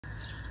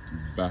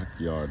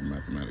backyard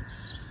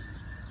mathematics.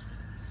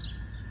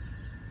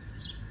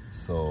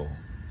 So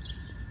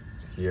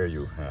here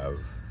you have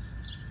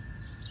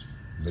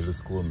middle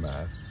school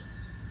math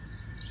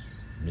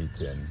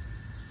meeting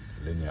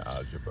linear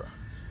algebra.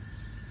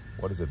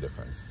 What is the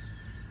difference?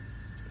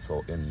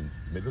 So in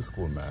middle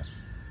school math,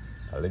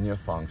 a linear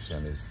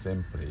function is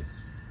simply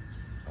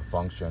a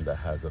function that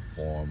has a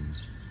form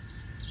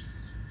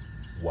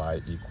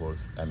y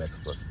equals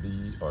mx plus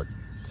b or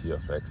t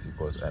of x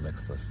equals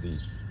mx plus b.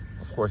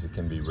 Of course, it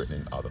can be written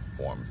in other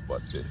forms,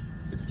 but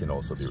it can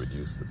also be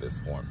reduced to this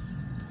form.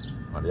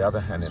 On the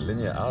other hand, in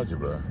linear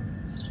algebra,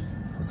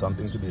 for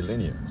something to be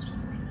linear,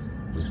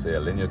 we say a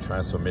linear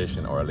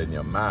transformation or a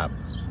linear map,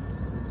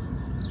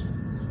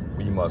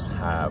 we must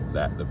have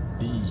that the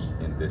b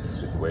in this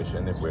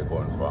situation, if we're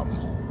going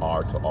from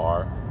r to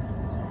r,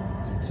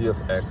 t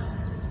of x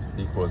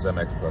equals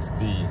mx plus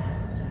b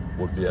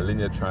would be a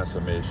linear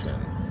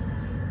transformation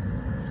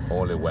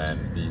only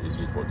when b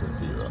is equal to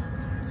 0.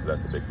 So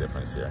that's the big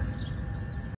difference here.